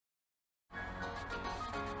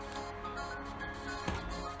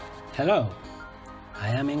Hello, I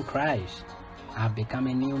am in Christ. I've become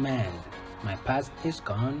a new man. My past is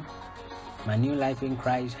gone. My new life in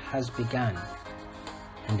Christ has begun.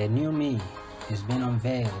 And the new me is being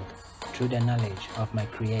unveiled through the knowledge of my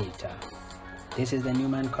Creator. This is the New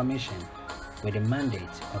Man Commission with the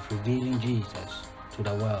mandate of revealing Jesus to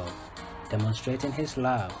the world, demonstrating His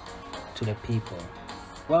love to the people.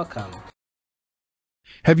 Welcome.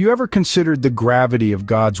 Have you ever considered the gravity of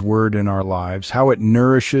God's Word in our lives, how it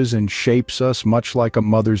nourishes and shapes us much like a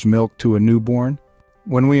mother's milk to a newborn?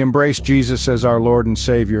 When we embrace Jesus as our Lord and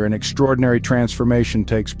Savior, an extraordinary transformation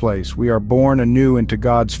takes place. We are born anew into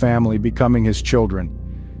God's family, becoming His children.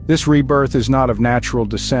 This rebirth is not of natural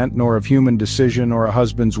descent, nor of human decision or a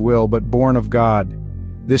husband's will, but born of God.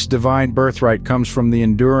 This divine birthright comes from the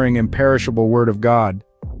enduring, imperishable Word of God.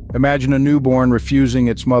 Imagine a newborn refusing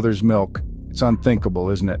its mother's milk. It's unthinkable,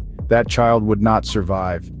 isn't it? That child would not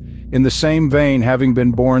survive. In the same vein, having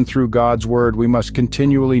been born through God's Word, we must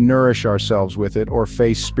continually nourish ourselves with it or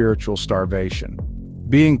face spiritual starvation.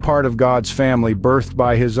 Being part of God's family, birthed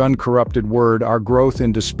by His uncorrupted Word, our growth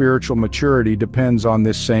into spiritual maturity depends on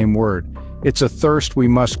this same Word. It's a thirst we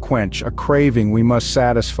must quench, a craving we must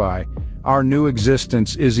satisfy. Our new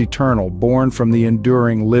existence is eternal, born from the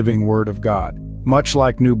enduring, living Word of God. Much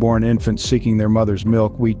like newborn infants seeking their mother's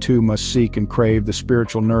milk, we too must seek and crave the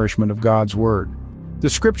spiritual nourishment of God's Word. The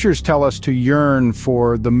Scriptures tell us to yearn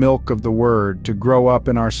for the milk of the Word, to grow up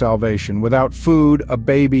in our salvation. Without food, a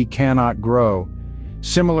baby cannot grow.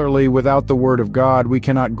 Similarly, without the Word of God, we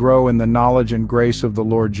cannot grow in the knowledge and grace of the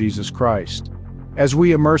Lord Jesus Christ. As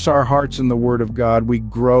we immerse our hearts in the Word of God, we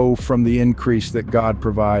grow from the increase that God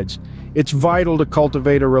provides. It's vital to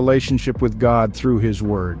cultivate a relationship with God through His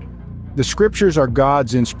Word. The Scriptures are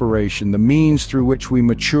God's inspiration, the means through which we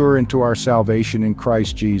mature into our salvation in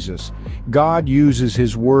Christ Jesus. God uses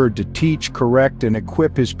His Word to teach, correct, and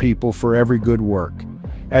equip His people for every good work.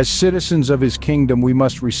 As citizens of His kingdom, we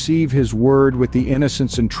must receive His Word with the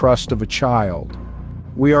innocence and trust of a child.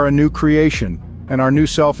 We are a new creation, and our new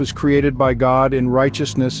self is created by God in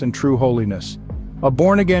righteousness and true holiness. A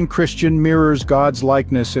born-again Christian mirrors God's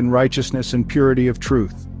likeness in righteousness and purity of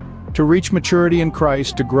truth. To reach maturity in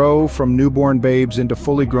Christ, to grow from newborn babes into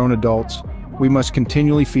fully grown adults, we must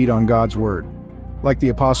continually feed on God's Word. Like the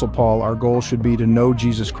Apostle Paul, our goal should be to know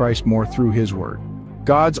Jesus Christ more through His Word.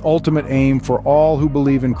 God's ultimate aim for all who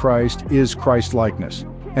believe in Christ is Christ-likeness,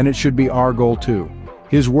 and it should be our goal too.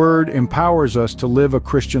 His Word empowers us to live a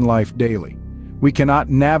Christian life daily. We cannot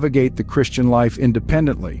navigate the Christian life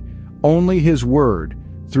independently. Only His Word,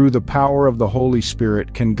 through the power of the Holy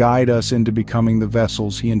Spirit, can guide us into becoming the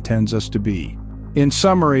vessels He intends us to be. In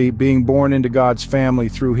summary, being born into God's family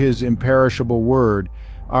through His imperishable Word,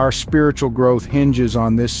 our spiritual growth hinges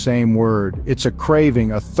on this same Word. It's a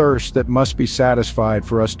craving, a thirst that must be satisfied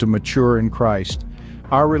for us to mature in Christ.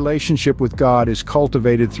 Our relationship with God is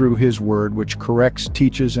cultivated through His Word, which corrects,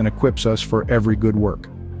 teaches, and equips us for every good work.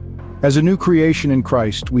 As a new creation in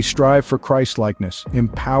Christ, we strive for Christ-likeness,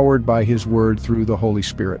 empowered by His Word through the Holy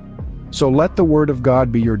Spirit. So let the Word of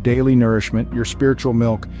God be your daily nourishment, your spiritual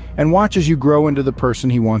milk, and watch as you grow into the person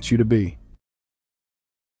He wants you to be.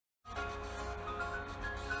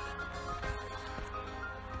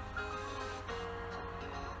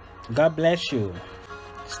 God bless you.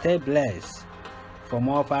 Stay blessed. For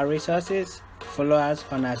more of our resources, follow us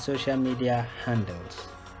on our social media handles.